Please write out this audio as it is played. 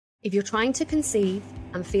If you're trying to conceive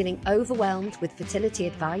and feeling overwhelmed with fertility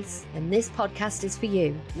advice, then this podcast is for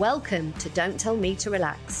you. Welcome to Don't Tell Me to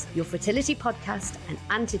Relax, your fertility podcast and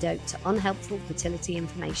antidote to unhelpful fertility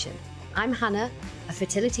information. I'm Hannah, a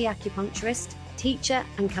fertility acupuncturist, teacher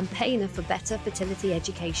and campaigner for better fertility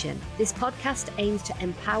education. This podcast aims to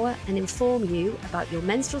empower and inform you about your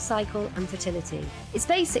menstrual cycle and fertility. It's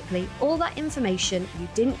basically all that information you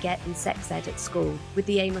didn't get in sex ed at school, with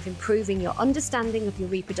the aim of improving your understanding of your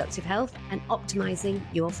reproductive health and optimizing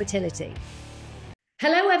your fertility.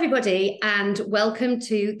 Hello, everybody, and welcome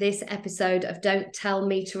to this episode of Don't Tell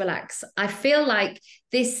Me to Relax. I feel like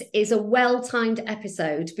this is a well-timed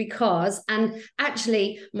episode because, and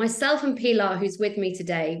actually myself and Pilar, who's with me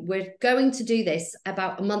today, we're going to do this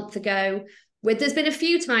about a month ago. There's been a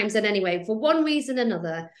few times, and anyway, for one reason or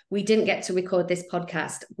another, we didn't get to record this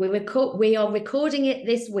podcast. We are recording it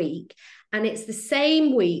this week, and it's the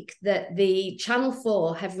same week that the Channel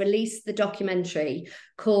 4 have released the documentary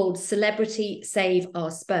called Celebrity Save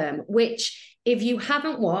Our Sperm, which if you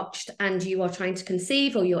haven't watched and you are trying to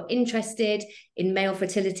conceive or you're interested in male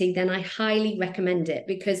fertility, then I highly recommend it,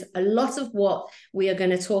 because a lot of what we are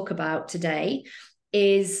going to talk about today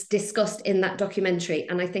is discussed in that documentary.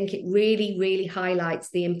 And I think it really, really highlights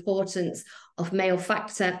the importance of male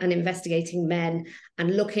factor and investigating men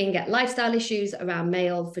and looking at lifestyle issues around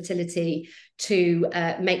male fertility to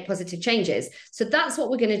make positive changes. So that's what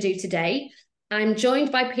we're going to do today. I'm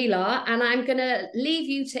joined by Pilar, and I'm going to leave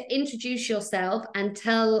you to introduce yourself and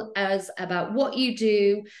tell us about what you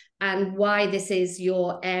do and why this is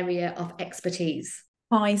your area of expertise.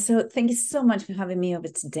 Hi, so thank you so much for having me over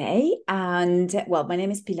today. And well, my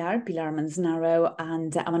name is Pilar Manzanaro,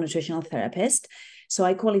 and I'm a nutritional therapist. So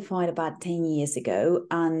I qualified about 10 years ago,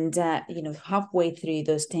 and halfway through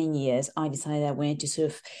those 10 years, I decided I wanted to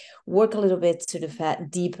sort of work a little bit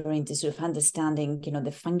deeper into sort of understanding,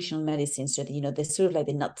 the functional medicine, so the sort of like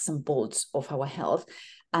the nuts and bolts of our health.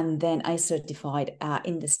 And then I certified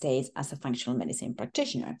in the States as a functional medicine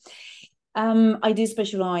practitioner. I do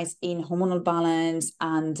specialize in hormonal balance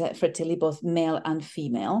and fertility, both male and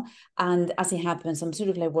female. And as it happens, I'm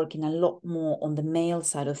sort of like working a lot more on the male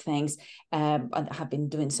side of things. I have been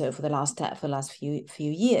doing so for the last few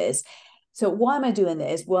years. So why am I doing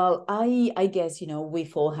this? Well, I guess,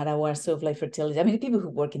 we've all had our sort of like fertility. I mean, the people who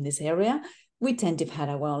work in this area, we tend to have had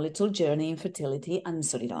our own little journey in fertility, and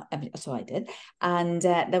so I did. And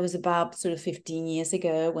that was about sort of 15 years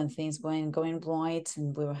ago when things weren't going right,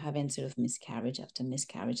 and we were having sort of miscarriage after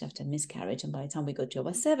miscarriage after miscarriage. And by the time we got to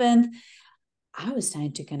our seventh, I was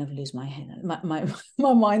starting to kind of lose my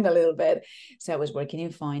mind a little bit. So I was working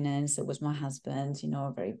in finance. It was my husband,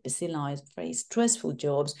 very busy life, very stressful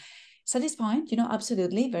jobs. Satisfying,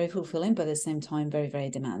 absolutely, very fulfilling, but at the same time, very, very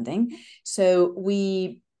demanding. So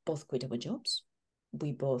we both quit our jobs.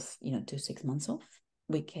 We both, took 6 months off.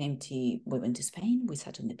 We went to Spain. We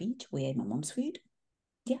sat on the beach. We ate my mom's food.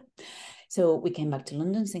 Yeah. So we came back to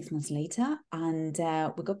London 6 months later, and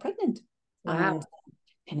we got pregnant. Wow. And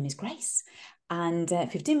her name is Grace. And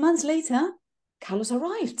 15 months later, Carlos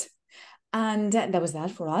arrived. And that was that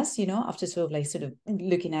for us, after sort of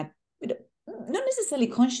looking at, not necessarily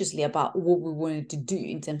consciously about what we wanted to do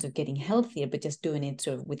in terms of getting healthier, but just doing it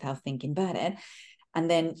sort of without thinking about it. And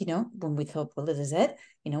then, when we thought, well, this is it,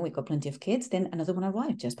 we got plenty of kids, then another one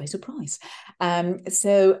arrived just by surprise.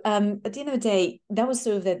 So at the end of the day, that was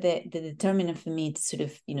sort of the determinant for me to sort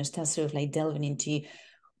of, start sort of like delving into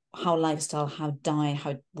how lifestyle, how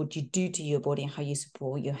diet, what you do to your body and how you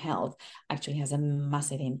support your health actually has a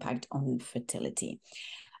massive impact on fertility.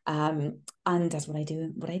 And that's what I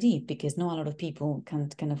do, because not a lot of people can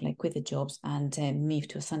kind of like quit their jobs and move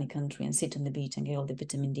to a sunny country and sit on the beach and get all the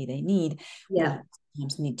vitamin D they need. Yeah. We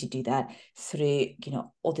sometimes need to do that through,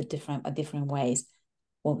 all the different ways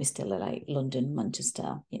when we're still like London,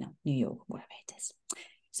 Manchester, New York, wherever it is.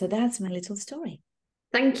 So that's my little story.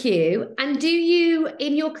 Thank you. And do you,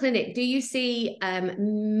 in your clinic, do you see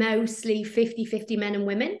mostly 50-50 men and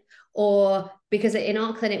women? Or because in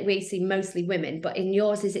our clinic, we see mostly women, but in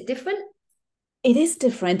yours, is it different? It is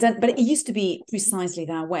different, but it used to be precisely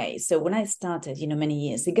that way. So when I started, many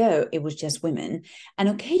years ago, it was just women. And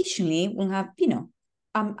occasionally we'll have,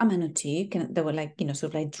 a man or two that were like, sort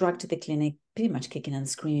of like dragged to the clinic, pretty much kicking and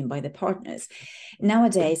screaming by the partners.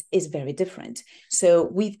 Nowadays, it's very different.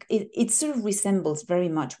 So it sort of resembles very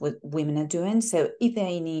much what women are doing. So if there are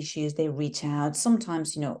any issues, they reach out,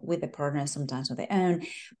 sometimes, with a partner, sometimes on their own.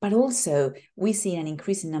 But also, we see an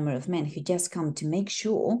increasing number of men who just come to make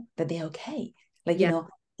sure that they're okay. Like,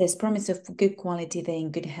 there's promise of good quality, they're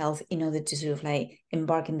in good health in order to sort of like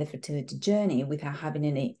embark in the fertility journey without having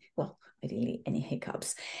any, well, really any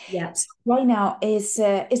hiccups. Yeah. So right now is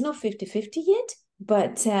not 50-50 yet,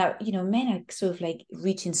 but men are sort of like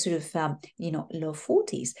reaching sort of low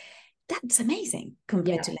 40s. That's amazing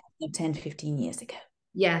compared Yeah. to like 10, 15 years ago.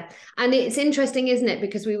 Yeah. And it's interesting, isn't it?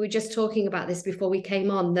 Because we were just talking about this before we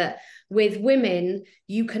came on, that with women,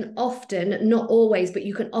 you can often, not always, but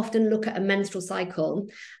you can often look at a menstrual cycle.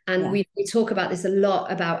 And Yeah. we talk about this a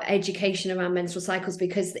lot, about education around menstrual cycles,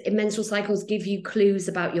 because menstrual cycles give you clues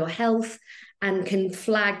about your health and can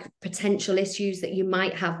flag potential issues that you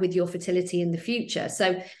might have with your fertility in the future.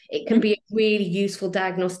 So it can be a really useful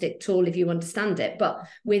diagnostic tool if you understand it. But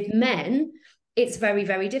with men, it's very,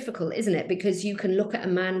 very difficult, isn't it? Because you can look at a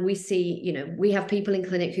man, we see, we have people in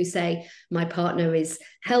clinic who say, my partner is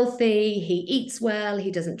healthy, he eats well,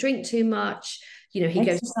 he doesn't drink too much, he goes to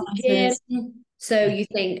the Exercises. gym. So you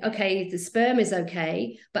think, okay, the sperm is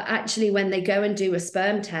okay. But actually, when they go and do a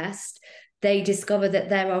sperm test, they discover that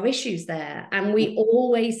there are issues there. And we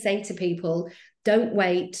always say to people, don't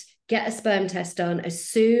wait, get a sperm test done as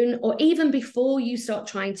soon or even before you start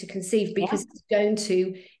trying to conceive, because it's going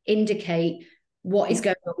to indicate what is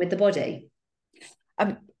going on with the body.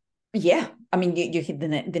 Yeah, I mean, you hit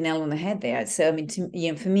the nail on the head there. So, I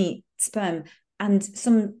mean, for me, sperm and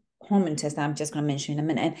some hormone tests that I'm just going to mention in a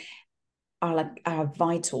minute are a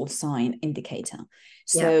vital sign indicator.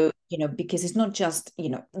 So, because it's not just,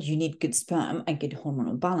 you need good sperm and good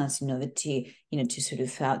hormonal balance in order to sort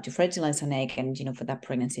of to fertilize an egg and, for that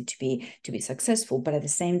pregnancy to be successful. But at the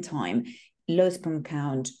same time, low sperm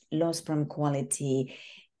count, low sperm quality,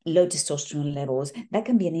 low testosterone levels, that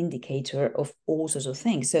can be an indicator of all sorts of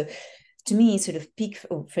things. So to me, sort of peak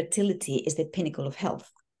fertility is the pinnacle of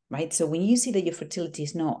health, right? So when you see that your fertility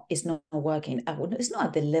is not working, it's not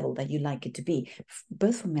at the level that you like it to be,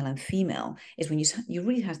 both for male and female, is when you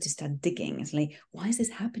really have to start digging. It's like, why is this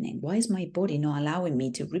happening? Why is my body not allowing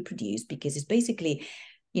me to reproduce? Because it's basically,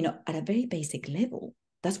 at a very basic level,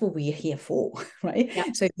 that's what we're here for, right? Yeah.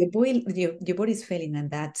 So if your body is failing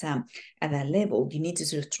at that level, you need to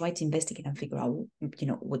sort of try to investigate and figure out,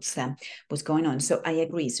 what's going on. So I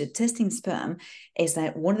agree. So testing sperm is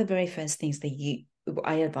that one of the very first things that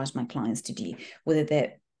I advise my clients to do, whether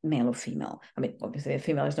they're male or female. I mean, obviously, a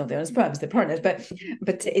female is not their own sperm, it's their partners, but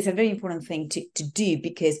it's a very important thing to do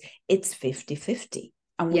because it's 50-50.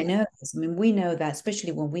 And we know this. I mean, we know that,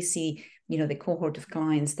 especially when we see, the cohort of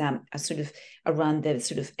clients that are sort of around the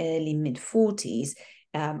sort of early mid-40s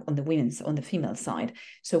on the female side.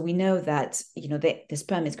 So we know that, the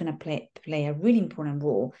sperm is going to play a really important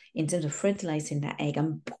role in terms of fertilizing that egg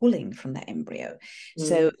and pulling from the embryo.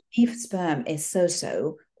 So if sperm is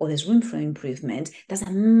so-so, or there's room for improvement, that's a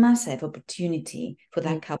massive opportunity for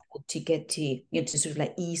that couple to get to, to sort of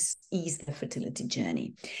like ease the fertility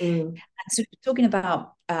journey. So talking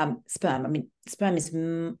about sperm, I mean, sperm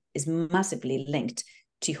is massively linked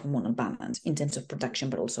to hormonal balance in terms of production,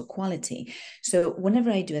 but also quality. So whenever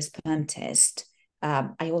I do a sperm test,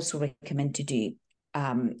 I also recommend to do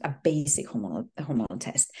a basic hormonal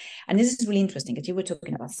test. And this is really interesting because you were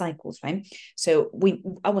talking about cycles, right? So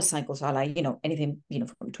our cycles are like, anything,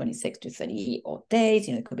 from 26 to 30 odd days,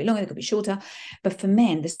 it could be longer, it could be shorter. But for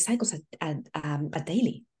men, the cycles are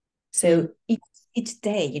daily. So each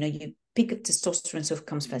day, you peak of testosterone sort of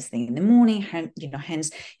comes first thing in the morning, hence,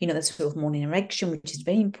 that sort of morning erection, which is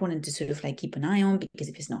very important to sort of like keep an eye on, because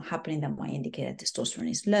if it's not happening, that might indicate that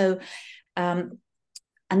testosterone is low.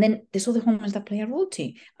 And then there's all the hormones that play a role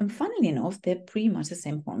too. And funnily enough, they're pretty much the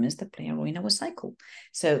same hormones that play a role in our cycle.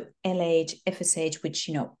 So LH, FSH, which,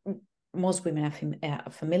 most women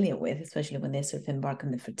are familiar with, especially when they sort of embark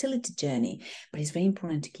on the fertility journey. But it's very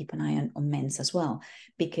important to keep an eye on men's as well,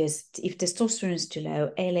 because if testosterone is too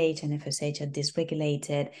low, LH and FSH are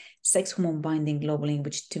dysregulated. Sex hormone binding globulin,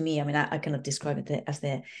 which to me, I mean, I cannot describe it as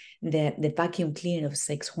the vacuum cleaner of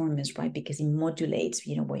sex hormones, right? Because it modulates,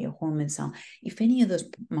 where your hormones are. If any of those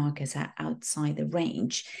markers are outside the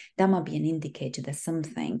range, that might be an indicator that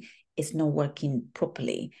something is not working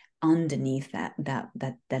properly underneath that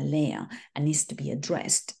layer and needs to be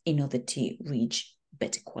addressed in order to reach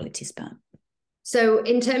better quality sperm. So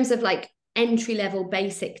in terms of like entry level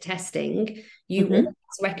basic testing, you always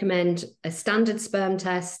recommend a standard sperm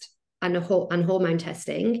test and hormone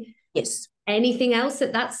testing. Yes. Anything else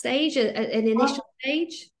at that stage, an initial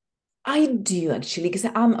stage? I do actually, because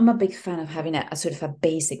I'm a big fan of having a sort of a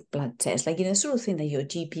basic blood test, like, sort of thing that your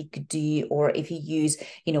GP could do, or if you use,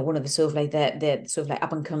 one of the sort of like the sort of like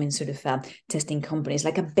up and coming sort of testing companies,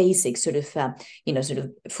 like a basic sort of, sort of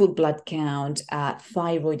full blood count,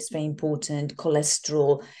 thyroid is very important,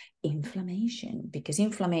 cholesterol, inflammation, because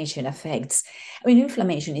inflammation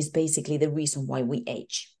is basically the reason why we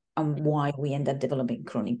age. and why we end up developing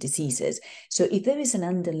chronic diseases. So if there is an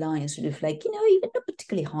underlying sort of like, even not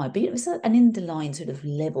particularly high, but it's an underlying sort of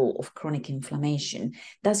level of chronic inflammation,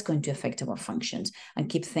 that's going to affect our functions. And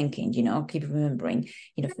keep thinking, keep remembering,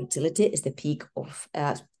 fertility is the peak of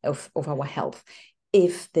our health.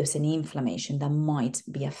 If there's any inflammation that might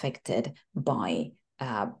be affected by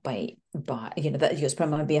that your sperm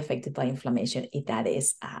might be affected by inflammation, if that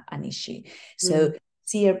is an issue. So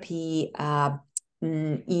CRP,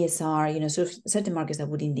 ESR, sort of certain markers that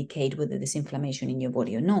would indicate whether there's inflammation in your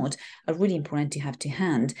body or not are really important to have to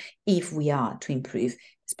hand if we are to improve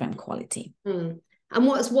sperm quality. And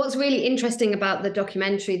what's really interesting about the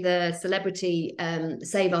documentary, the celebrity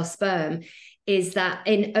Save Our Sperm, is that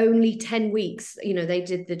in only 10 weeks, they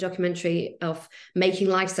did the documentary of making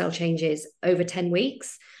lifestyle changes over 10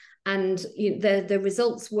 weeks. And the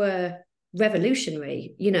results were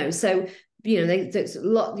revolutionary, so, there's a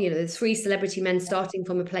lot, there's 3 celebrity men starting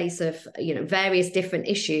from a place of, various different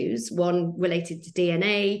issues, one related to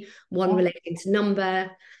DNA, one relating to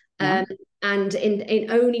number. And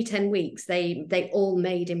in only 10 weeks, they all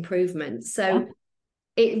made improvements. So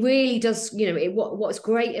it really does, what's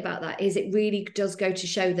great about that is it really does go to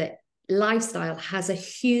show that lifestyle has a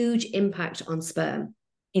huge impact on sperm.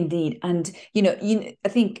 Indeed. And, I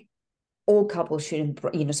think all couples should,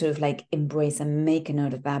 sort of like embrace and make a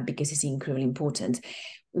note of that, because it's incredibly important.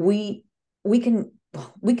 We can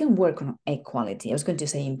work on egg quality. I was going to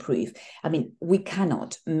say improve. I mean, we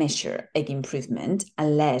cannot measure egg improvement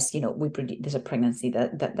unless, there's a pregnancy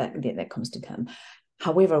that comes to term.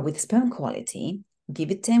 However, with sperm quality,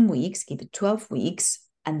 give it 10 weeks, give it 12 weeks,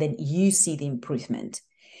 and then you see the improvement.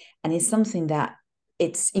 And it's something that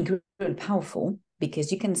it's incredibly powerful,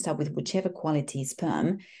 because you can start with whichever quality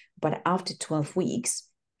sperm, but after 12 weeks,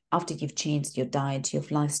 after you've changed your diet, your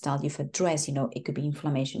lifestyle, you've addressed, it could be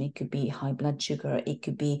inflammation, it could be high blood sugar, it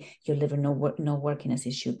could be your liver not working as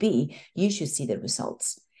it should be, you should see the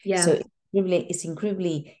results. Yeah. So it's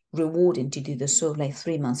incredibly rewarding to do the sort of like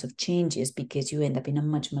 3 months of changes, because you end up in a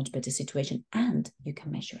much, much better situation and you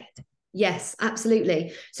can measure it. Yes,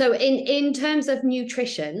 absolutely. So in terms of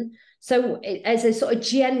nutrition, so as a sort of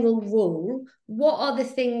general rule, what are the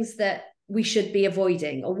things that we should be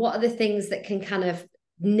avoiding, or what are the things that can kind of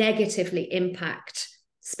negatively impact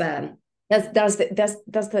sperm? That's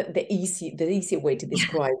the easy way to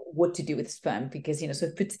describe what to do with sperm, because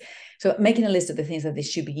so making a list of the things that they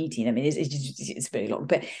should be eating. I mean, it's very long,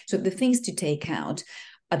 but so the things to take out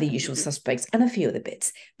are the usual suspects and a few other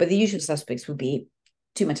bits. But the usual suspects would be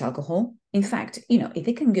too much alcohol. In fact, if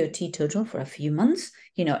they can go teetotal for a few months,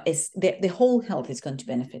 it's the whole health is going to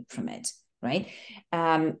benefit from it, right?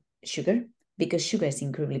 Sugar, because sugar is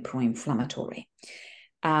incredibly pro-inflammatory.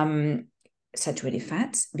 Saturated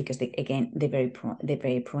fats, because they're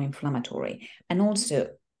very pro-inflammatory. And also,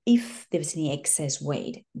 if there's any excess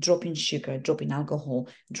weight, dropping sugar, dropping alcohol,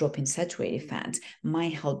 dropping saturated fats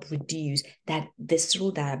might help reduce that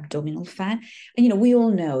visceral, that abdominal fat. And we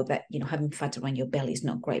all know that having fat around your belly is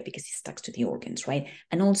not great, because it stuck to the organs, right?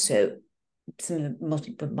 And also, something that most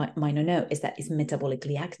people might not know is that it's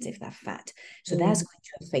metabolically active, that fat. So that's going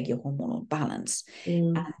to affect your hormonal balance.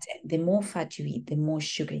 And the more fat you eat, the more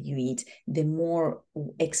sugar you eat, the more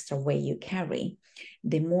extra weight you carry,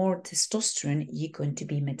 the more testosterone you're going to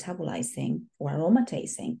be metabolizing or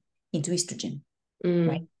aromatizing into estrogen,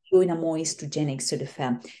 right? You're in a more estrogenic sort of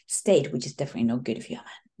state, which is definitely not good if you're a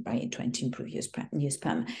man, right? Trying to improve your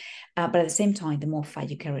sperm. But at the same time, the more fat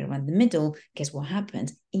you carry around the middle, guess what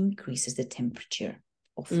happens? Increases the temperature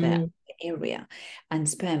of the area. And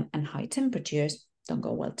sperm and high temperatures don't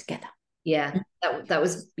go well together. Yeah, that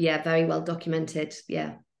was very well documented.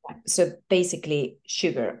 Yeah. So basically,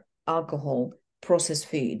 sugar, alcohol, processed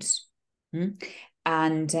foods,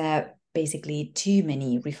 and basically too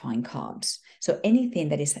many refined carbs. So anything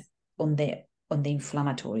that is on the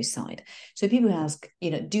inflammatory side. So people ask,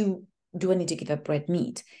 do I need to give up red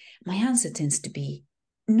meat? My answer tends to be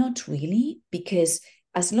not really, because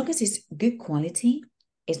as long as it's good quality,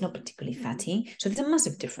 it's not particularly fatty. So there's a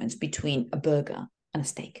massive difference between a burger and a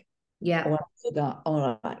steak. Yeah. Or a burger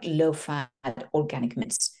or a low-fat organic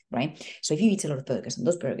meats, right? So if you eat a lot of burgers, and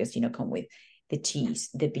those burgers, come with the cheese,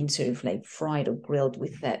 they've been sort of like fried or grilled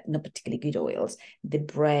with not particularly good oils. The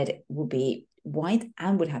bread will be white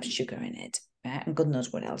and would have sugar in it, right? And God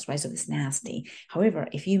knows what else, right? So it's nasty. However,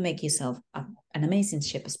 if you make yourself an amazing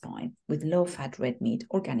shepherd's pie with low-fat red meat,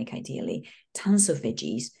 organic ideally, tons of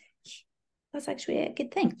veggies, that's actually a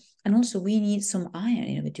good thing. And also, we need some iron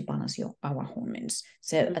in order to balance our hormones.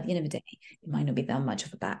 So at the end of the day, it might not be that much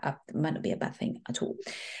of might not be a bad thing at all.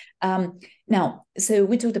 Now, so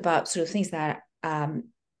we talked about sort of things that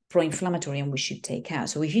pro-inflammatory and we should take out.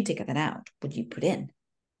 So if you take that out, what do you put in?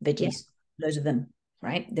 Veggies, loads of them,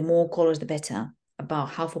 right? The more colors, the better.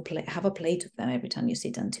 About half a plate of them every time you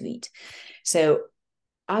sit down to eat. So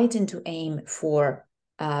I tend to aim for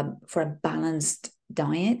a balanced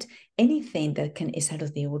diet, anything that is out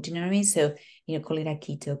of the ordinary. So, call it a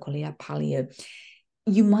keto, call it a paleo.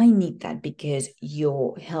 You might need that because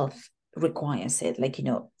your health requires it. Like,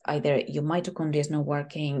 either your mitochondria is not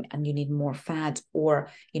working and you need more fat,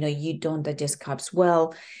 or, you don't digest carbs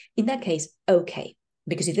well. In that case, okay.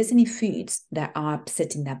 Because if there's any foods that are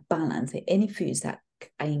upsetting that balance, any foods that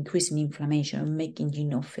are increasing inflammation or making you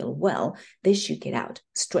not feel well, they should get out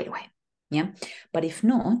straight away. Yeah. But if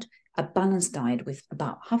not, a balanced diet with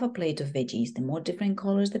about half a plate of veggies, the more different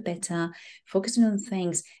colors, the better. Focusing on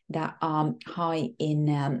things that are high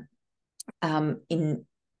in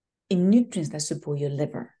nutrients that support your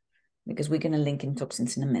liver, because we're going to link in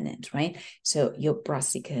toxins in a minute, right? So your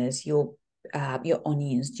brassicas, your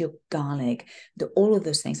onions, your garlic, all of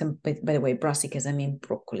those things. And by the way, brassicas, I mean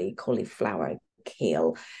broccoli, cauliflower,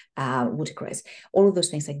 kale, watercress. All of those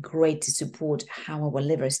things are great to support how our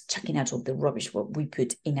liver is chucking out all the rubbish what we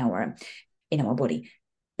put in our body.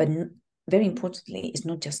 But very importantly, it's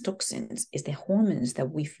not just toxins; it's the hormones that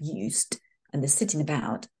we've used and they're sitting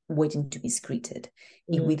about waiting to be secreted.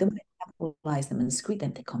 If we don't metabolize them and secrete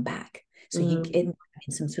them, they come back. So you get in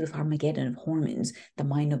some sort of Armageddon of hormones that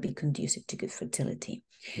might not be conducive to good fertility.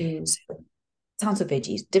 So tons of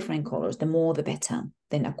veggies, different colors, the more the better.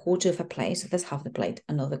 Then a quarter of a plate, so that's half the plate,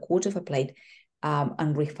 another quarter of a plate,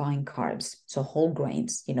 unrefined carbs. So whole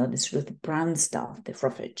grains, the sort of the brown stuff, the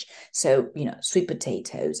roughage. So, sweet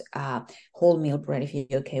potatoes, wholemeal bread, if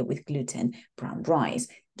you're okay with gluten, brown rice,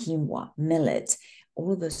 quinoa, millet,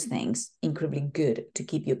 all of those things, incredibly good to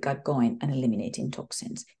keep your gut going and eliminating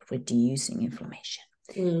toxins, reducing inflammation.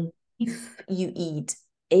 If you eat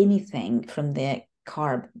anything from the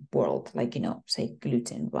carb world, like, say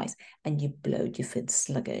gluten, rice, and you bloat, you feel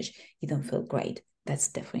sluggish, you don't feel great, that's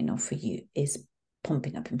definitely not for you. It's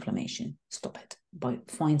pumping up inflammation. Stop it. But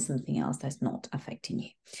find something else that's not affecting you.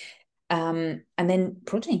 And then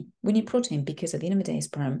protein. We need protein because at the end of the day,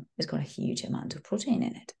 sperm has got a huge amount of protein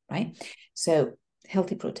in it, right? So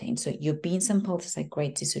healthy protein. So your beans and pulses are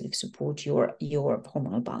great to sort of support your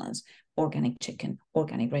hormonal balance. Organic chicken,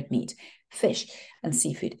 organic red meat, fish, and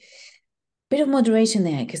seafood. Bit of moderation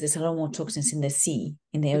there because there's a lot more toxins in the sea,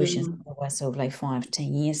 in the oceans, than there was of like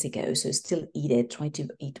 5-10 years ago. So still eat it. Try to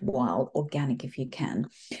eat wild, organic if you can.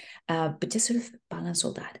 But just sort of balance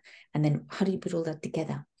all that. And then how do you put all that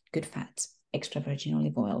together? Good fats, extra virgin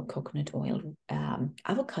olive oil, coconut oil,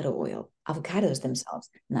 avocado oil, avocados themselves,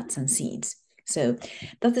 nuts and seeds. So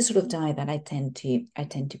that's the sort of diet that I tend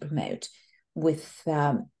to promote with,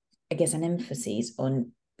 I guess, an emphasis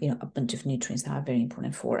on a bunch of nutrients that are very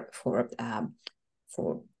important for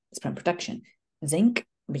sperm production. Zinc,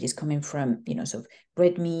 which is coming from sort of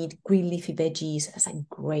red meat, green leafy veggies. That's a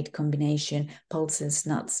great combination. Pulses,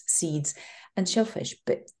 nuts, seeds, and shellfish.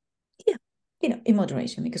 But in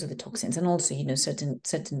moderation because of the toxins, and also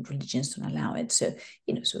certain religions don't allow it. So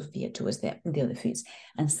sort of veer towards the other foods.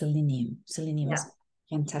 And selenium is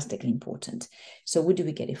fantastically important. So where do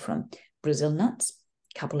we get it from? Brazil nuts,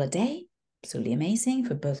 couple a day. Absolutely amazing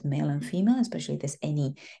for both male and female, especially if there's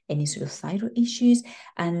any sort of thyroid issues.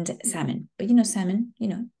 And salmon, but salmon,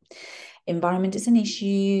 environment is an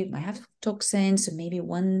issue, might have toxins, so maybe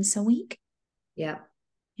once a week. Yeah.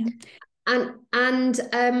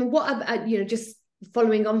 And what about, just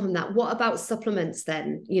following on from that, what about supplements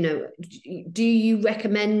then? Do you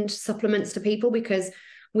recommend supplements to people? Because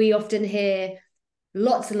we often hear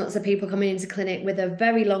lots and lots of people coming into clinic with a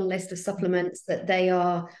very long list of supplements that they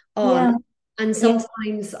are on. And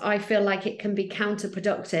sometimes I feel like it can be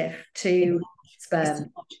counterproductive to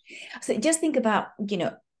sperm. So just think about,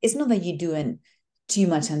 it's not that you're doing too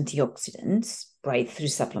much antioxidants, right, through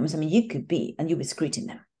supplements. I mean, you could be, and you'll be excreting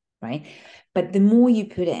them, right? But the more you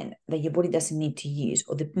put in that your body doesn't need to use,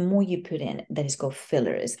 or the more you put in that it's got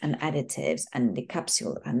fillers and additives and the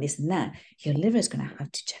capsule and this and that, your liver is going to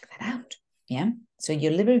have to check that out. Yeah. So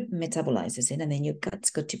your liver metabolizes it and then your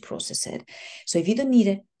gut's got to process it. So if you don't need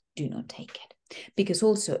it, do not take it. Because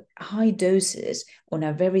also high doses on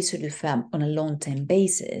a very sort of on a long-term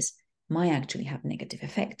basis might actually have negative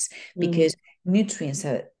effects because nutrients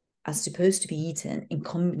are supposed to be eaten in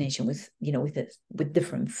combination with with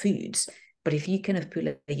different foods. But if you kind of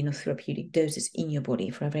put therapeutic doses in your body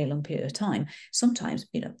for a very long period of time, sometimes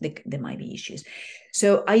there might be issues.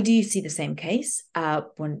 So I do see the same case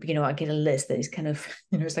when I get a list that is kind of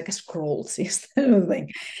it's like a scroll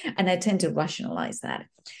thing, and I tend to rationalize that.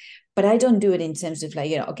 But I don't do it in terms of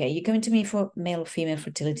like, okay, you're coming to me for male or female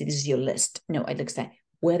fertility. This is your list. No, I look at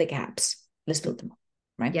where are the gaps. Let's fill them up,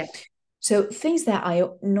 right? Yeah. So things that I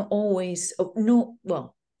not always, no,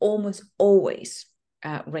 well, almost always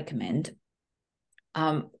recommend.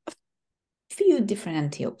 A few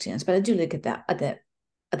different antioxidants, but I do look at that at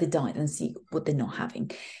the diet and see what they're not having.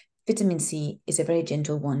 Vitamin C is a very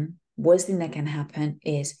gentle one. Worst thing that can happen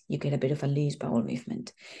is you get a bit of a loose bowel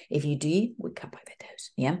movement. If you do, we cut by the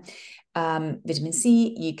dose. Yeah. Vitamin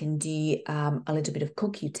C, you can do a little bit of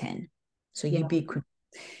CoQ10, so ubiquinol.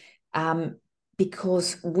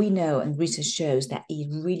 Because we know and research shows that it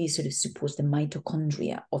really sort of supports the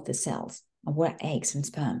mitochondria of the cells, and we're eggs and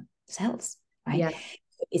sperm cells, right? Yeah.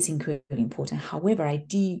 It's incredibly important. However, I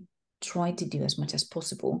do try to do as much as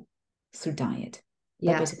possible through diet.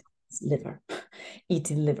 Yeah. That basically is liver,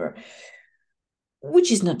 eating liver, which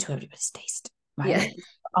is not to everybody's taste, right? Yeah.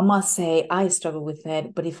 I must say I struggle with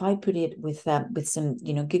that, but if I put it with some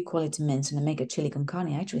good quality mince and I make a chili con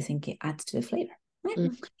carne, I actually think it adds to the flavor.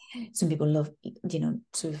 Mm. Some people love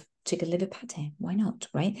sort of chicken liver pate. Why not,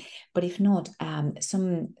 right? But if not,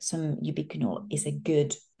 some ubiquinol is a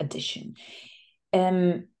good addition.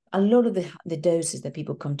 A lot of the doses that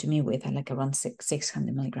people come to me with are like around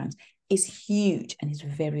 600 milligrams. Is huge and it's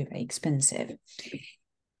very, very expensive.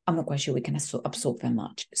 I'm not quite sure we can absorb that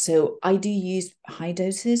much. So I do use high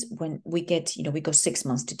doses when we get, we got 6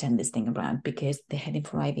 months to turn this thing around because they're heading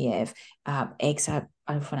for IVF. Eggs are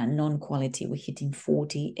for a non-quality. We're hitting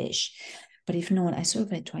 40-ish. But if not, I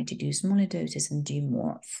sort of try to do smaller doses and do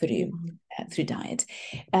more through diet.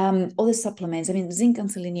 Other supplements, I mean, zinc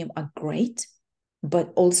and selenium are great,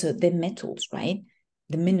 but also they're metals, right?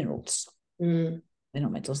 The minerals. They're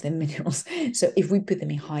not metals, they're minerals. So if we put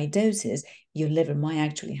them in high doses, your liver might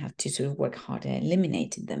actually have to sort of work harder at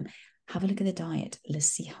eliminating them. Have a look at the diet. Let's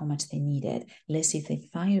see how much they needed. Let's see if the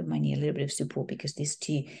thyroid might need a little bit of support because these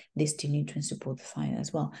two nutrients support the thyroid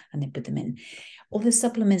as well, and then put them in. All the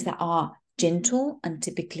supplements that are gentle and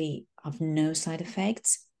typically have no side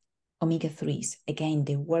effects, omega-3s, again,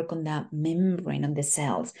 they work on that membrane on the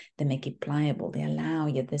cells. They make it pliable. They allow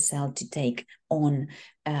the cell to take on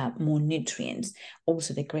more nutrients.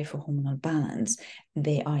 Also, they're great for hormonal balance.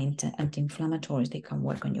 They are anti-inflammatories. They can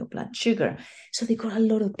work on your blood sugar. So they've got a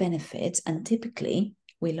lot of benefits, and typically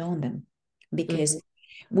we learn them because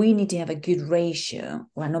we need to have a good ratio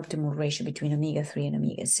or an optimal ratio between omega-3 and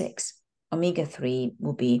omega-6. Omega-3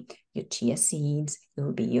 will be your chia seeds, it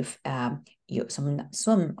will be your some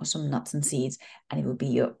nuts and seeds, and it will be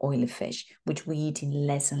your oily fish, which we're eating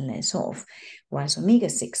less and less of. Whereas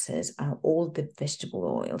omega-6s are all the vegetable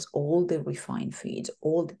oils, all the refined foods,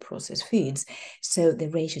 all the processed foods. So the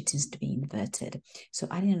ratio tends to be inverted. So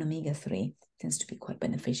adding an omega-3 tends to be quite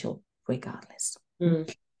beneficial regardless.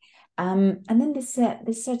 And then there's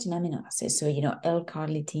certain amino acids. So,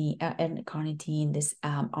 L-carnitine, this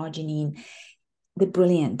arginine, they're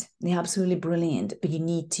brilliant. They're absolutely brilliant, but you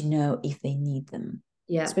need to know if they need them.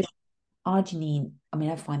 Yeah. Especially arginine, I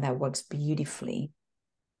mean, I find that works beautifully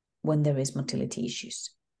when there is motility issues.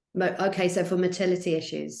 Okay, so for motility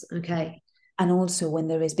issues, okay. And also when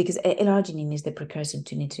there is, because L-arginine is the precursor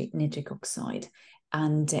to nitric oxide.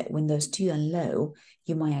 And when those two are low,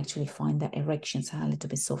 you might actually find that erections are a little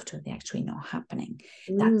bit softer. They're actually not happening.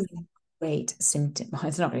 That's a great symptom. Well,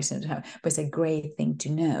 it's not a great symptom, but it's a great thing to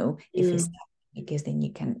know if it's because then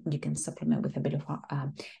you can supplement with a bit of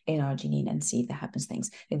L-arginine and see if that happens things,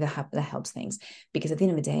 if that helps things. Because at the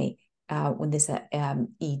end of the day, when there's a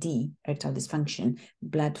ED, erectile dysfunction,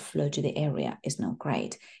 blood flow to the area is not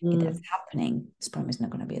great. If that's happening, sperm is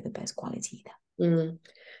not going to be of the best quality either.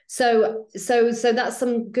 So that's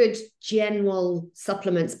some good general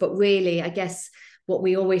supplements, but really, I guess what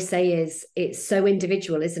we always say is it's so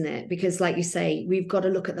individual, isn't it? Because like you say, we've got to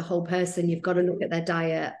look at the whole person, you've got to look at their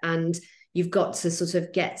diet, and you've got to sort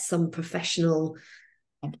of get some professional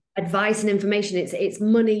advice and information. It's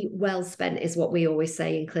money well spent, is what we always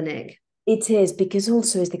say in clinic. It is, because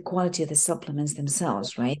also it's the quality of the supplements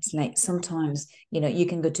themselves, right? It's like sometimes, you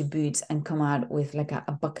can go to Boots and come out with like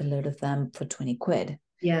a bucket load of them for 20 quid.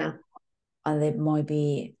 Yeah. And they might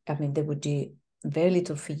be, I mean, they would do very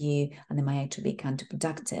little for you and they might actually be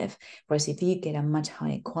counterproductive. Whereas if you get a much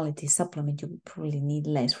higher quality supplement, you would probably need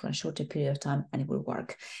less for a shorter period of time and it will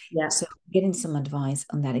work. Yeah. So getting some advice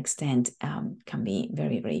on that extent can be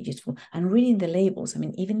very, very useful. And reading the labels, I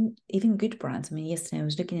mean, even good brands. I mean, yesterday I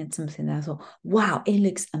was looking at something that I thought, wow, it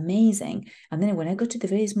looks amazing. And then when I got to the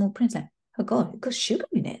very small print, like, oh God, it got sugar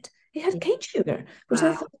in it. It had cane sugar, which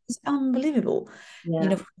I thought was unbelievable.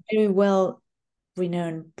 Yeah. Very well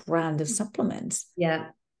renowned brand of supplements.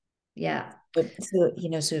 Yeah. So,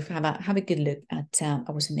 sort of have a good look at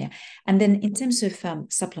what's in there. And then in terms of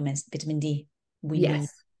supplements, vitamin D, we need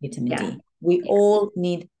Yes. vitamin Yeah. D. We Yeah. all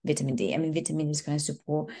need vitamin D. I mean, vitamin D is going to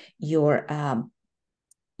support your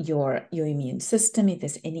immune system if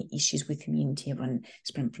there's any issues with immunity around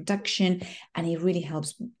sperm production, and it really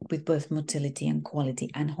helps with both motility and quality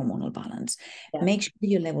and hormonal balance. Yeah. Make sure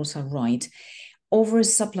your levels are right. Over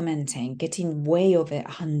supplementing, getting way over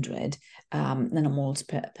 100 nanomoles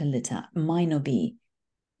per liter might not be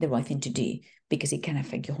the right thing to do, because it can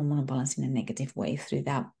affect your hormonal balance in a negative way through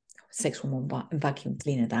that sex hormone vacuum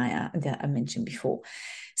cleaner that I mentioned before.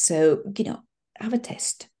 So, have a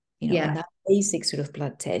test, Yeah. and that basic sort of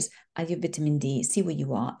blood test, are your vitamin D, see where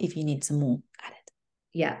you are. If you need some more, add it.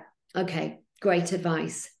 Yeah. Okay. Great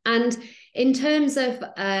advice. And in terms of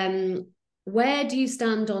where do you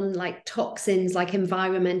stand on like toxins, like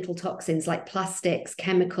environmental toxins, like plastics,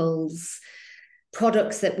 chemicals,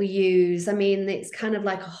 products that we use? I mean, it's kind of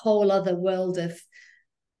like a whole other world of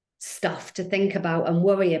stuff to think about and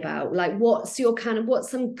worry about. Like, what's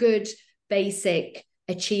some good, basic,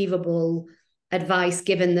 achievable advice,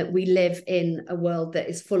 given that we live in a world that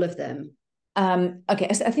is full of them?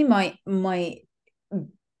 Okay, so I think my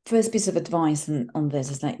first piece of advice on this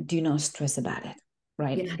is, like, do not stress about it,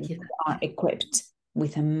 right? Yeah, We are equipped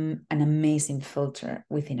with an amazing filter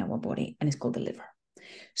within our body, and it's called the liver.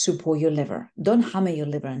 Support your liver. Don't hammer your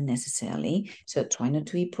liver unnecessarily. So try not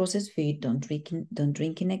to eat processed food. Don't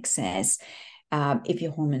drink in excess. If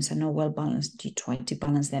your hormones are not well balanced, you try to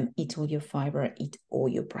balance them. Eat all your fiber, eat all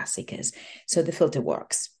your brassicas. So the filter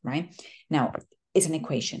works, right? Now, it's an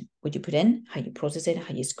equation. What you put in, how you process it,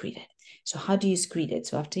 how you excrete it. So how do you excrete it?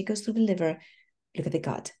 So after it goes through the liver, look at the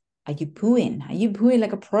gut. Are you pooing? Are you pooing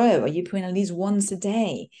like a pro? Are you pooing at least once a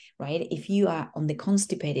day, right? If you are on the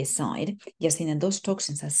constipated side, you're seeing that those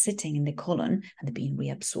toxins are sitting in the colon and they're being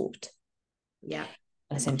reabsorbed. Yeah.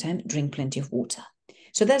 At the same time, drink plenty of water.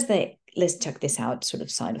 So that's the let's check this out sort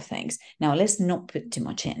of side of things. Now, let's not put too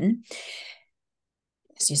much in.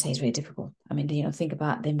 As you say, it's really difficult. I mean, think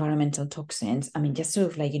about the environmental toxins. I mean, just sort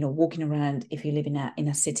of like, walking around, if you live in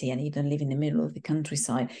a city and you don't live in the middle of the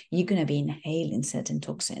countryside, you're going to be inhaling certain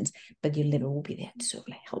toxins, but your liver will be there to sort of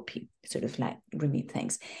like help you sort of like remove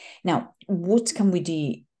things. Now, what can we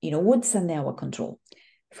do? What's under our control?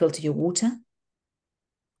 Filter your water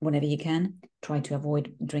whenever you can. Try to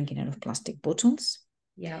avoid drinking out of plastic bottles.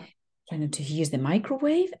 Yeah. Try not to use the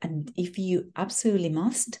microwave. And if you absolutely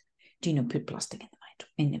must, do not put plastic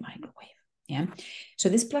in the microwave. Yeah. So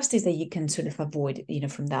this plastics that you can sort of avoid,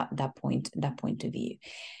 from that point of view.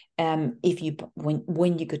 If you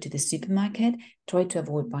when you go to the supermarket, try to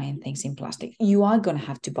avoid buying things in plastic. You are going to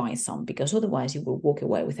have to buy some, because otherwise you will walk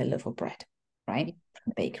away with a loaf of bread, right, from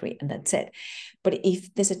the bakery, and that's it. But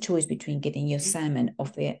if there's a choice between getting your salmon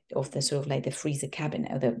off the sort of like the freezer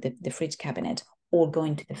cabinet, or the fridge cabinet, or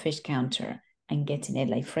going to the fish counter and getting it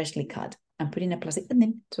like freshly cut and putting a plastic, and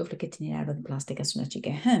then sort of like getting it out of the plastic as soon as you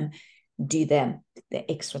get home, do the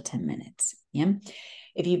extra 10 minutes. Yeah.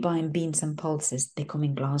 If you're buying beans and pulses, they come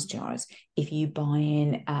in glass jars. If you're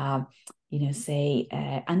buying, say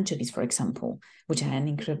anchovies, for example, which are an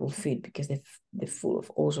incredible food because they're full of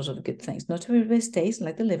all sorts of good things. Not everybody's taste,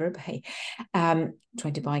 like the liver, but hey,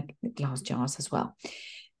 try to buy glass jars as well.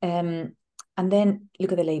 And then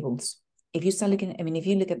look at the labels. If you start looking, if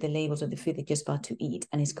you look at the labels of the food that you're about to eat,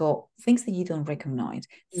 and it's got things that you don't recognize,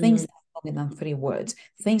 things that are longer than 3 words,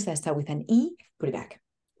 things that start with an E, put it back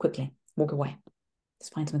quickly, walk away. Let's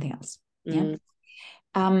find something else. Yeah.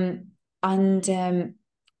 And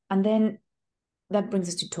then that brings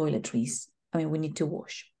us to toiletries. We need to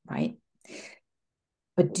wash, right?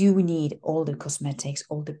 But do we need all the cosmetics,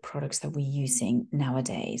 all the products that we're using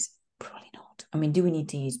nowadays? Probably not. Do we need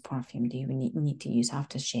to use perfume? Do we need to use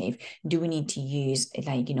aftershave? Do we need to use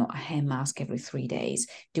a hair mask every 3 days?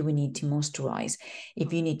 Do we need to moisturize?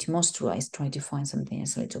 If you need to moisturize, try to find something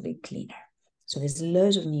that's a little bit cleaner. So there's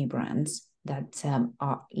loads of new brands that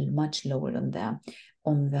are much lower on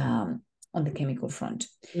the chemical front.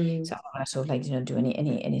 So I'm not gonna sort of do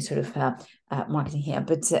any sort of marketing here,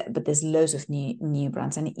 but there's loads of new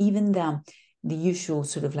brands, and even the usual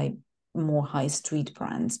sort of like more high street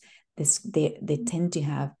brands, they tend to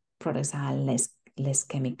have products that are less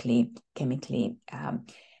chemically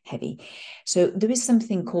heavy. So there is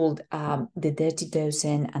something called the Dirty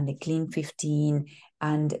Dozen and the Clean 15,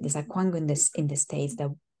 and there's a Quango in the States that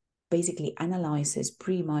basically analyzes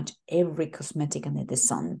pretty much every cosmetic under the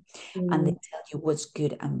sun, and they tell you what's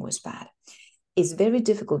good and what's bad. It's very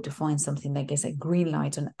difficult to find something that gets a green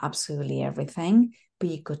light on absolutely everything, but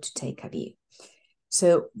you've got to take a view.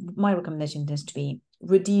 So my recommendation tends to be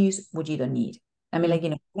reduce what you don't need. Men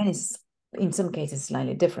is in some cases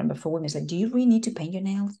slightly different, but for women, it's like, do you really need to paint your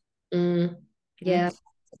nails? Yeah.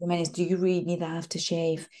 The man is, do you really need that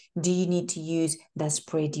aftershave? Do you need to use that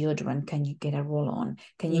spray deodorant? Can you get a roll on?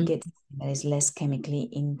 Can you get that is less chemically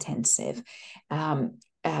intensive? Um,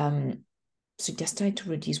 um, so just try to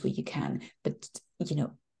reduce what you can, but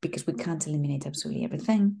because we can't eliminate absolutely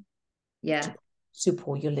everything. Yeah.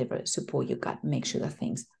 Support your liver, support your gut, make sure that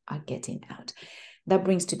things are getting out. That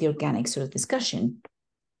brings to the organic sort of discussion.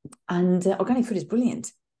 And organic food is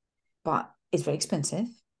brilliant, but it's very expensive.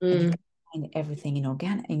 And you can find everything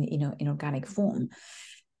in organic form.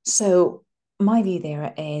 So my view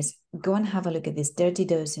there is go and have a look at this Dirty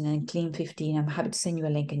Dozen and Clean 15. I'm happy to send you a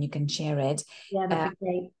link and you can share it. Yeah, that'd be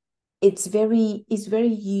great. It's very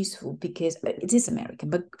useful because it is American,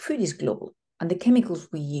 but food is global. And the chemicals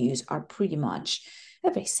we use are pretty much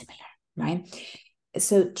very similar, right?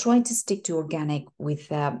 So try to stick to organic with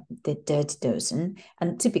the Dirty Dozen.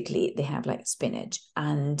 And typically they have like spinach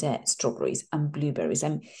and strawberries and blueberries.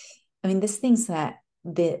 And I mean, there's things that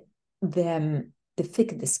the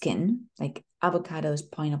thicker the skin, like avocados,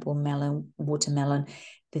 pineapple, melon, watermelon,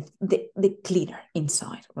 the cleaner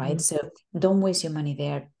inside, right? So don't waste your money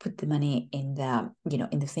there. Put the money in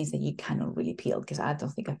the things that you cannot really peel, because I don't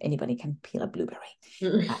think anybody can peel a blueberry.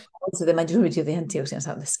 Also, the majority of the antioxidants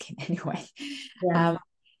are the skin anyway. Yeah.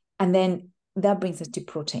 And then that brings us to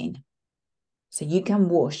protein. So you can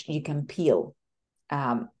wash, you can peel,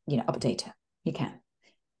 a potato. You can,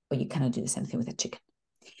 but you cannot do the same thing with a chicken.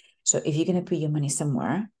 So if you're going to put your money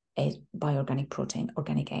somewhere, buy organic protein,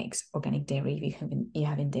 organic eggs, organic dairy if you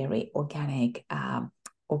have in dairy, organic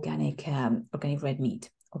red meat,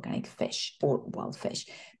 organic fish or wild fish,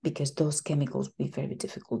 because those chemicals will be very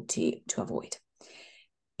difficult to avoid.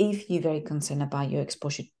 If you're very concerned about your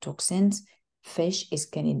exposure to toxins, fish is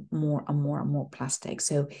getting more and more and more plastic,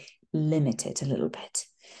 so limit it a little bit.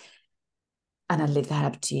 And I leave that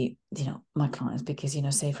up to my clients, because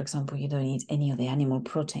say for example you don't eat any of the animal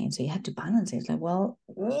protein, so you have to balance it. It's like, well,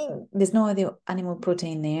 there's no other animal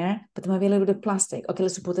protein there, but there might be a little bit of plastic. Okay,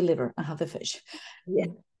 let's support the liver and have the fish. Yeah.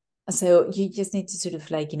 So you just need to sort of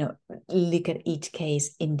look at each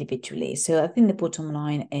case individually. So I think the bottom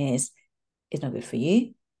line is it's not good for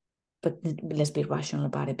you, but let's be rational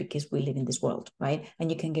about it, because we live in this world, right? And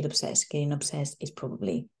you can get obsessed. Getting obsessed is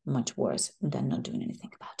probably much worse than not doing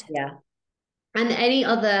anything about it. Yeah. And any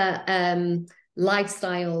other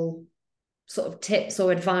lifestyle sort of tips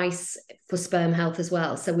or advice for sperm health as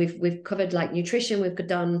well? So we've covered like nutrition, we've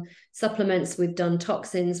done supplements, we've done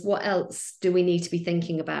toxins. What else do we need to be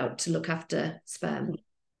thinking about to look after sperm?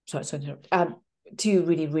 So two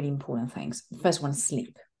really, really important things. The first one,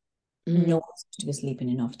 sleep. No one's to be sleeping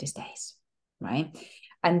enough these days, right?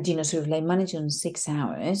 And sort of like manage on 6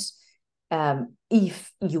 hours.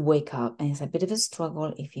 If you wake up and it's a bit of a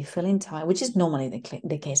struggle, if you're feeling tired, which is normally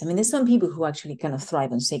the case. I mean, there's some people who actually kind of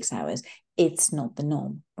thrive on 6 hours. It's not the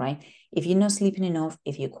norm, right? If you're not sleeping enough,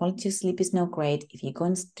 if your quality of sleep is not great, if you're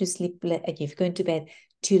going to sleep, if you're going to bed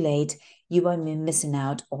too late, you won't be missing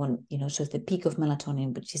out on, sort of the peak of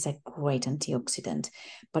melatonin, which is a great antioxidant.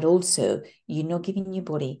 But also, you're not giving your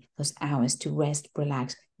body those hours to rest,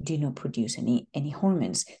 relax, do not produce any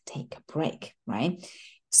hormones. Take a break, right?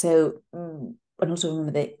 So, and also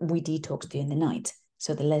remember that we detox during the night.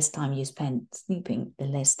 So the less time you spend sleeping, the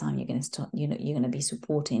less time you're going to start, you're going to be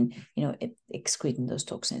supporting, excreting those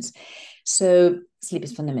toxins. So sleep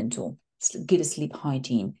is fundamental. Good sleep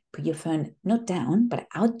hygiene. Put your phone not down, but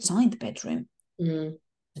outside the bedroom.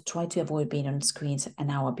 Try to avoid being on screens an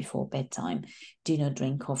hour before bedtime. Do not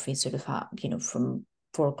drink coffee sort of from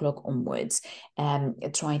 4 o'clock onwards.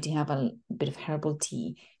 Try to have a bit of herbal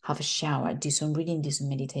tea, have a shower, do some reading, do some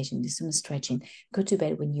meditation, do some stretching. Go to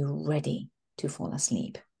bed when you're ready to fall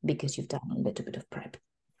asleep, because you've done a little bit of prep.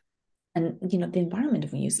 And the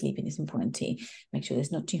environment when you're sleeping is important too. Make sure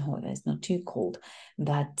there's not too hot, there's not too cold,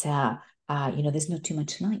 that there's not too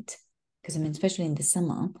much light. Because I mean, especially in the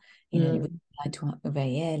summer, we like to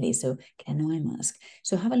very early, so get an eye mask.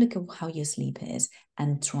 So have a look at how your sleep is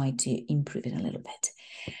and try to improve it a little bit.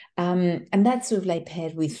 And that's sort of like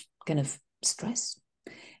paired with kind of stress,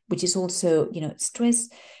 which is also,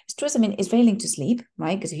 stress, I mean, it's very linked to sleep,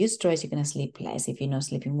 right? Because if you're stressed, you're going to sleep less. If you're not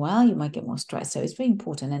sleeping well, you might get more stress. So it's very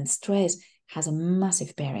important. And stress has a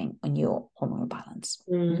massive bearing on your hormonal balance.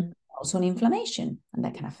 Also on inflammation, and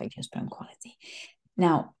that can affect your sperm quality.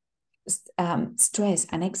 Now, stress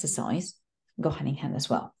and exercise go hand in hand as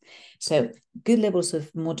well. So good levels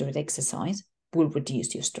of moderate exercise will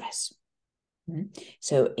reduce your stress.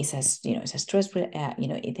 So it says, it's a stress,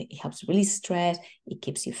 it helps release stress, it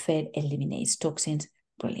keeps you fit, eliminates toxins.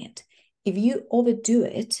 Brilliant. If you overdo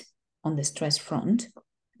it on the stress front,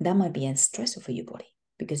 that might be a stressor for your body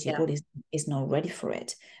because your body is not ready for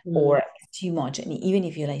it, or it's too much. And even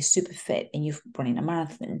if you're like super fit and you're running a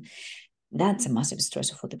marathon, that's a massive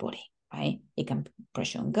stressor for the body, right? It can put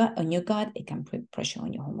pressure on your gut. It can put pressure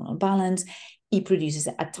on your hormonal balance. It produces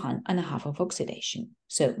a ton and a half of oxidation.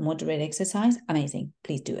 So moderate exercise, amazing.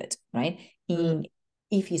 Please do it, right?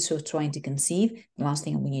 If you're sort of trying to conceive, the last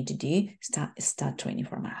thing I want you to do is start training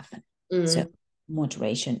for a marathon. So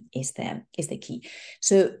moderation is the key.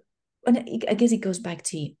 So and I guess it goes back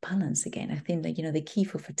to balance again. I think that, the key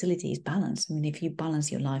for fertility is balance. I mean, if you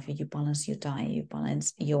balance your life, if you balance your diet, you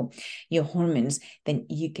balance your hormones, then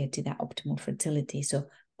you get to that optimal fertility. So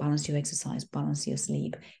balance your exercise, balance your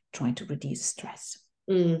sleep, try to reduce stress.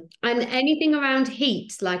 And anything around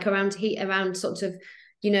heat, around sort of,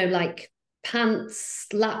 like pants,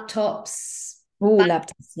 laptops,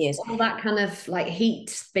 Laptops, yes. all that kind of like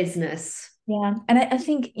heat business. Yeah. And I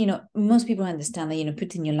think, most people understand that,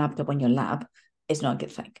 putting your laptop on your lap is not a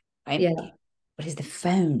good thing, right? Yeah. But it's the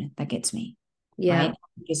phone that gets me, Yeah. right?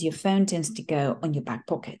 Because your phone tends to go on your back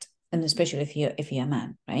pocket, and especially if you're a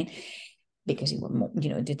man, right? Because you were more,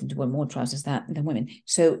 didn't wear more trousers than women.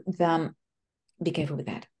 So be careful with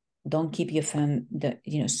that. Don't keep your phone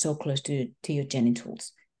so close to your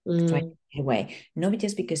genitals. Try to get away. Not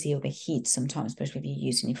just because it overheats sometimes, especially if you're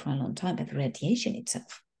using it for a long time, but the radiation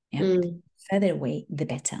itself. Yeah. Further away, the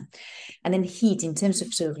better. And then heat, in terms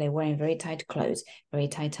of sort of like wearing very tight clothes, very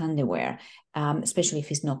tight underwear, especially if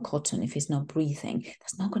it's not cotton, if it's not breathing,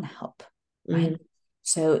 that's not going to help, right?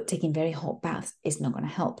 So taking very hot baths is not going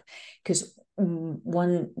to help, because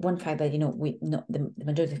one fact that the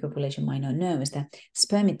majority of the population might not know is that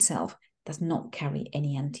sperm itself does not carry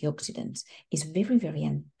any antioxidants. It's very, very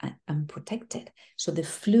unprotected. So the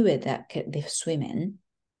fluid that they swim in,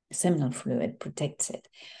 seminal fluid, protects it.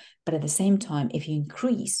 But at the same time, if you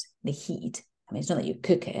increase the heat, I mean, it's not that you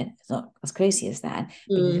cook it, it's not as crazy as that,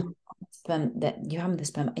 but you harm the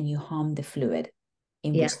sperm and you harm the fluid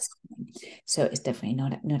in which it's swimming. So it's definitely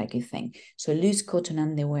not a good thing. So loose cotton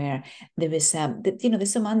underwear. There is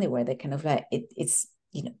there's some underwear that kind of like it's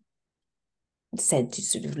said to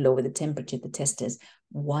sort of lower the temperature of the testes.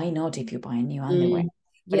 Why not if you buy a new underwear?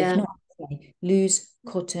 But if not, loose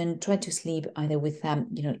cotton, try to sleep either with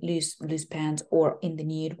loose pants or in the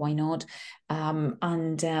nude, why not?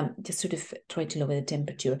 And just sort of try to lower the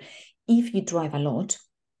temperature. If you drive a lot,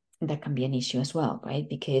 that can be an issue as well, right?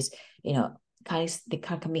 Because the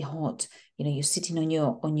car can be hot. You're sitting on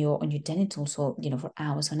your genitals for for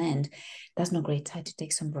hours on end. That's not great time to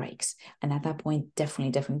take some breaks. And at that point,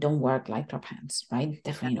 definitely don't work like drop pants, right?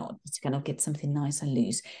 Definitely not. Just kind of get something nice and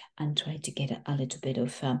loose and try to get a little bit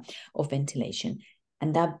of ventilation.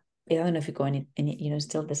 And that, I don't know if you're going in,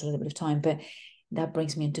 still there's a little bit of time, but that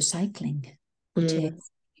brings me into cycling, which is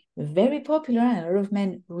very popular. And a lot of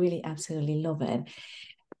men really absolutely love it.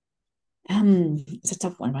 It's a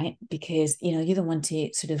tough one, right? Because you don't want to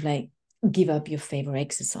sort of like give up your favorite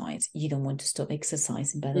exercise. You don't want to stop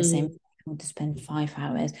exercising, but at the same time, you want to spend 5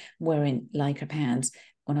 hours wearing lycra pants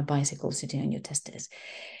on a bicycle sitting on your testes.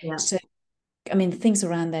 Yeah. So, I mean, things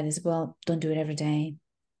around that as well. Don't do it every day.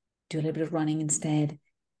 Do a little bit of running instead.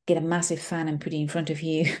 Get a massive fan and put it in front of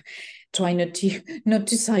you. Try not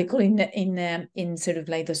to cycle in sort of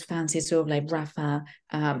like those fancy sort of like Rafa,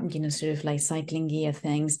 sort of like cycling gear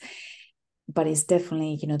things. But it's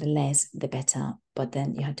definitely, the less, the better. But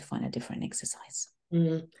then you have to find a different exercise.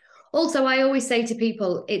 Also, I always say to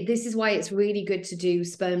people, this is why it's really good to do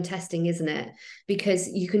sperm testing, isn't it? Because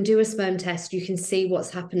you can do a sperm test, you can see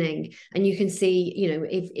what's happening, and you can see,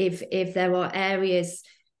 if there are areas,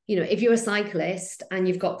 if you're a cyclist and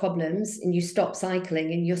you've got problems and you stop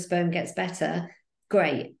cycling and your sperm gets better,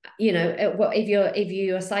 great. If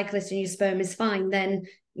you're a cyclist and your sperm is fine, then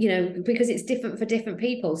because it's different for different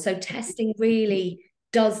people. So testing really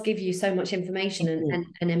does give you so much information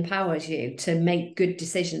and empowers you to make good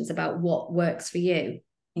decisions about what works for you.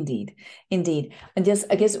 Indeed. And just,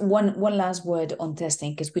 I guess, one last word on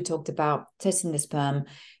testing, because we talked about testing the sperm,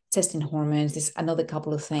 testing hormones. There's another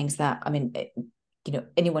couple of things that, I mean,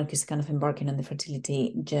 anyone who's kind of embarking on the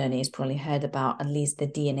fertility journey has probably heard about at least the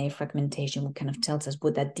DNA fragmentation, what kind of tells us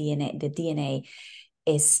what the DNA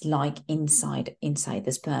is like inside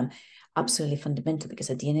the sperm. Absolutely fundamental, because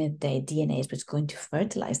at the end of the day, DNA is what's going to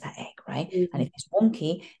fertilize that egg, right? And if it's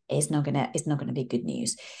wonky, it's not gonna be good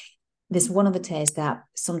news. There's one of the tests that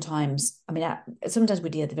sometimes we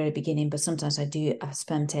do at the very beginning, but sometimes I do a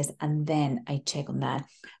sperm test and then I check on that,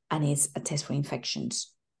 and it's a test for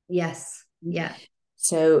infections. Yes. Yeah.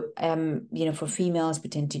 So, for females, we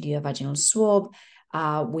tend to do a vaginal swab.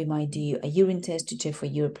 We might do a urine test to check for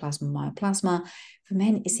uroplasma, myoplasma. For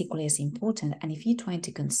men, it's equally as important. And if you're trying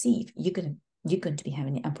to conceive, you're going to be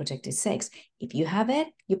having unprotected sex. If you have it,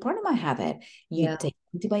 your partner might have it. You take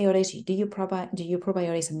antibiotics, you do your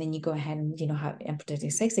probiotics, and then you go ahead and have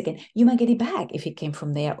unprotected sex again. You might get it back if it came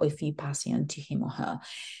from there, or if you pass it on to him or her.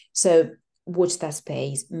 So watch that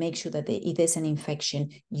space. Make sure that if there's an infection,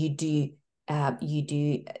 you do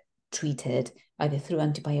treat it either through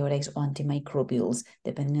antibiotics or antimicrobials,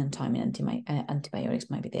 depending on time. And antibiotics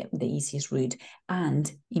might be the easiest route.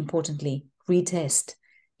 And importantly, retest.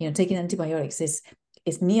 Taking antibiotics is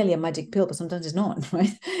nearly a magic pill, but sometimes it's not, right?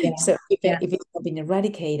 Yeah. So if it's not been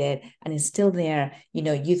eradicated and it's still there,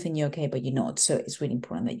 you think you're okay, but you're not. So it's really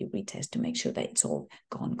important that you retest to make sure that it's all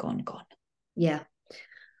gone. Yeah.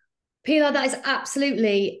 Pilar, that is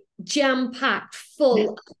absolutely jam-packed, full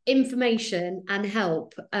of information and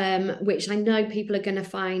help, which I know people are going to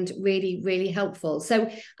find really, really helpful. So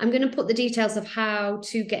I'm going to put the details of how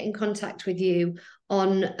to get in contact with you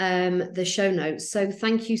on the show notes. So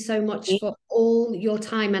thank you so much for all your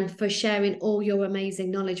time and for sharing all your amazing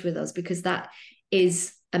knowledge with us, because that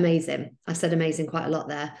is amazing. I said amazing quite a lot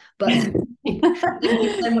there, but thank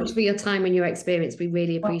you so much for your time and your experience. We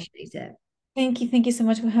really appreciate it. Thank you so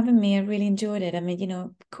much for having me. I really enjoyed it. I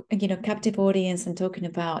mean, captive audience and talking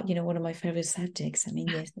about, one of my favorite subjects. I mean,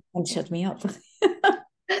 yes, and shut me up.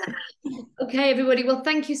 Okay, everybody. Well,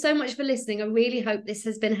 thank you so much for listening. I really hope this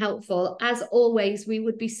has been helpful. As always, we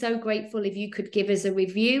would be so grateful if you could give us a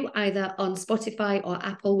review either on Spotify or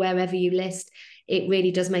Apple, wherever you list. It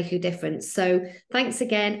really does make a difference. So thanks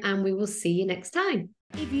again, and we will see you next time.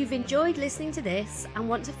 If you've enjoyed listening to this and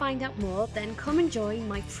want to find out more, then come and join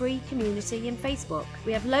my free community in Facebook.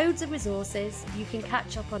 We have loads of resources. You can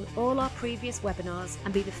catch up on all our previous webinars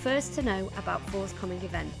and be the first to know about forthcoming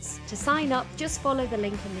events. To sign up, just follow the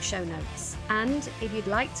link in the show notes. And if you'd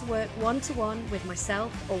like to work one-to-one with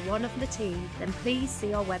myself or one of the team, then please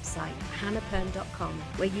see our website, hannahperm.com,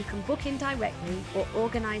 where you can book in directly or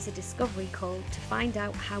organise a discovery call to find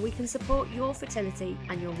out how we can support your fertility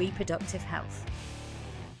and your reproductive health.